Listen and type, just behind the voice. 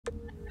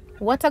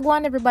What a go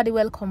on, everybody,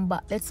 welcome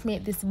back. Let's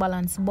make this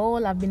balanced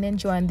bowl. I've been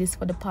enjoying this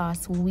for the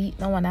past week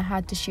now and I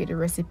had to share the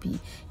recipe.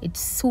 It's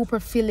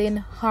super filling,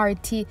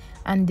 hearty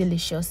and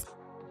delicious.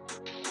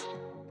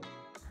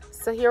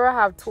 So here I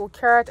have 2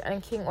 carrot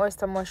and king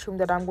oyster mushroom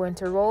that I'm going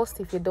to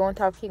roast. If you don't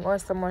have king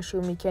oyster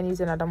mushroom, you can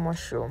use another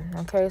mushroom.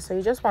 Okay, so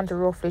you just want to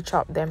roughly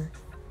chop them.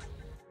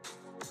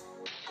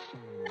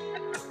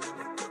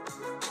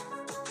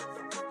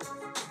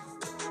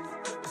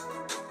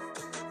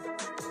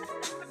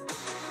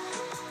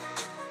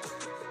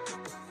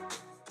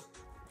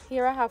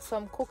 Here I have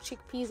some cooked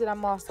chickpeas that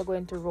I'm also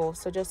going to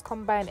roast. So just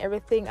combine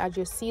everything, add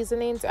your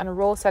seasonings and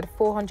roast at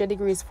 400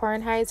 degrees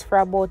Fahrenheit for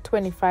about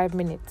 25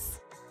 minutes.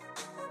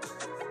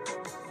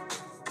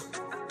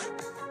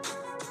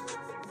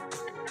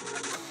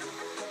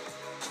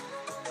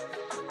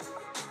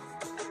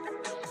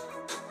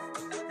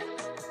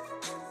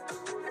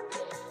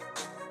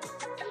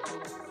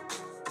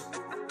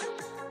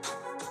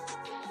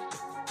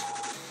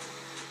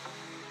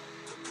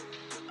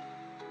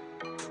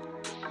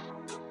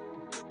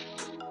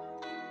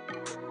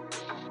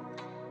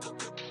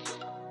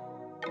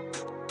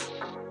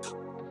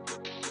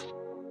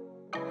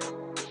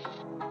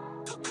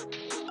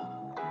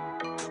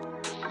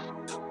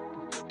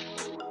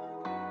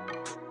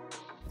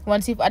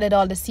 Once you've added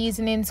all the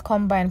seasonings,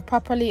 combine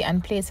properly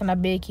and place on a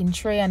baking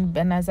tray and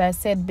as I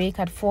said, bake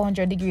at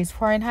 400 degrees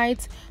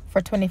Fahrenheit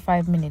for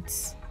 25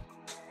 minutes.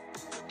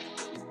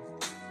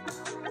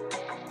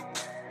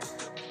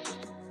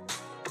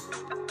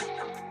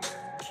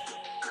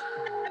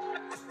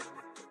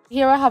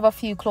 Here I have a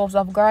few cloves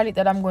of garlic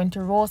that I'm going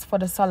to roast for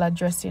the salad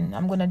dressing.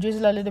 I'm going to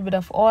drizzle a little bit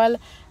of oil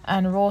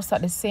and roast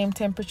at the same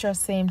temperature,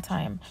 same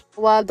time.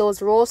 While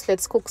those roast,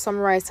 let's cook some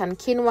rice and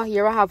quinoa.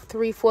 Here I have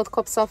 3/4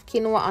 cups of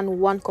quinoa and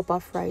 1 cup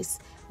of rice.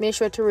 Make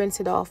sure to rinse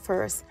it off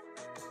first.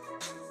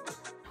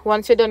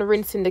 Once you're done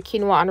rinsing the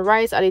quinoa and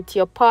rice, add it to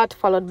your pot,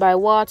 followed by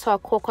water,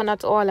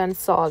 coconut oil and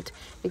salt.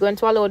 You're going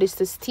to allow this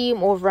to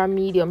steam over a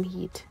medium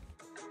heat.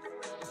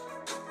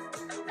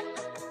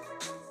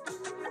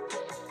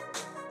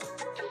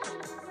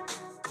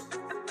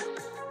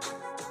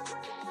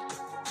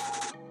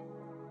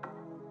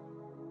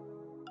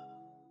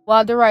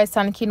 While the rice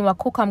and quinoa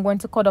cook, I'm going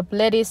to cut up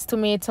lettuce,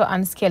 tomato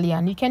and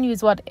scallion. You can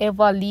use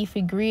whatever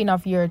leafy green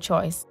of your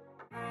choice.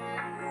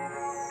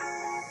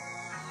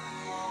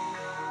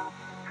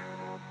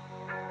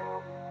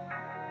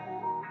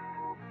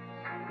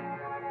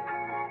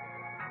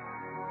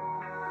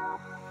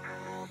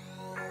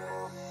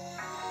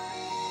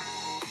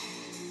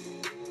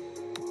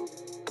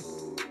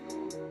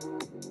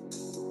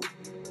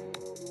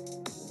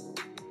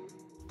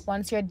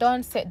 Once you're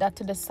done, set that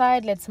to the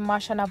side. Let's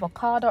mash an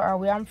avocado, or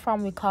where I'm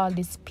from, we call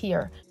this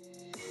pear.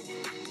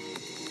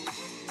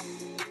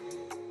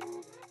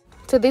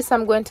 To this,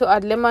 I'm going to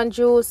add lemon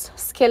juice,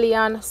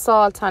 scallion,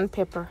 salt and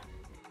pepper.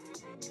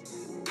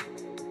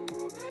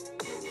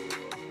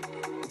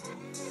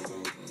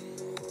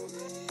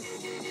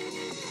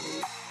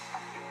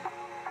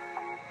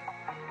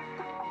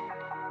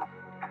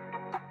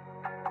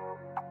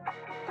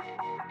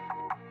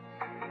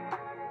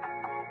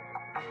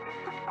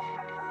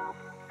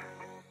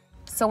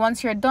 So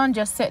once you're done,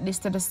 just set this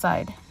to the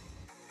side.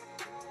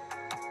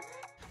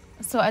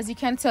 So as you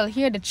can tell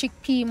here, the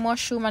chickpea,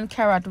 mushroom and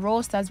carrot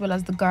roast as well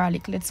as the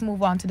garlic. Let's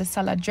move on to the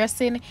salad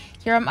dressing.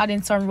 Here I'm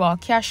adding some raw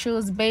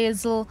cashews,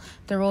 basil,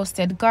 the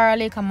roasted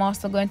garlic. I'm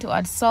also going to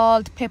add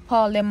salt,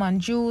 pepper,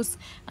 lemon juice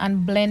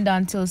and blend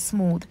until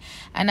smooth.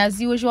 And as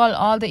usual,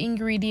 all the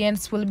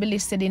ingredients will be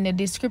listed in the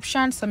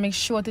description, so make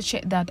sure to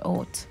check that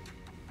out.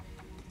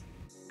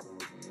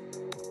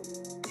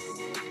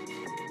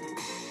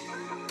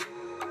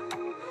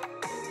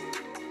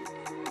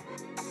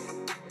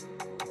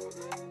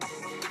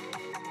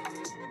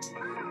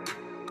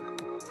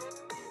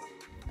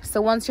 So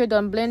once you're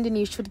done blending,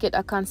 you should get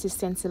a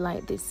consistency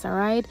like this. All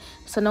right,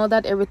 so now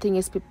that everything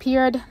is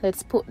prepared,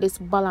 let's put this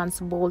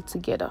balanced bowl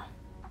together.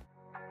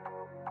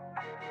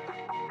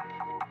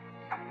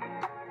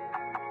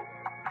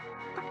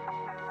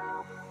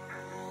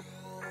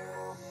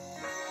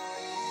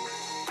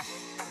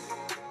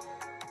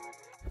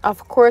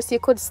 Of course, you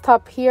could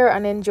stop here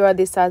and enjoy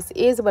this as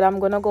is, but I'm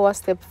gonna go a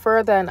step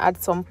further and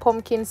add some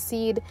pumpkin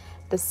seed,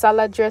 the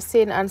salad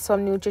dressing and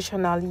some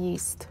nutritional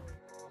yeast.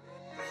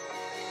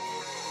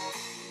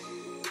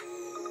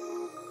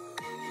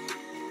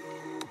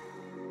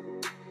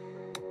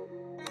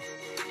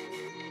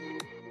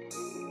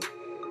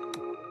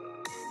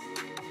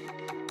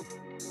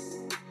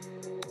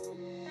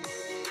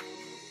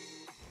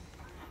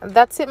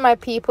 That's it, my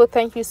people.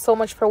 Thank you so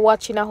much for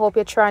watching. I hope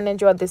you try and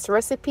enjoy this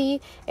recipe,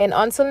 and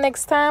until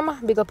next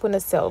time, big up on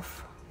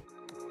yourself.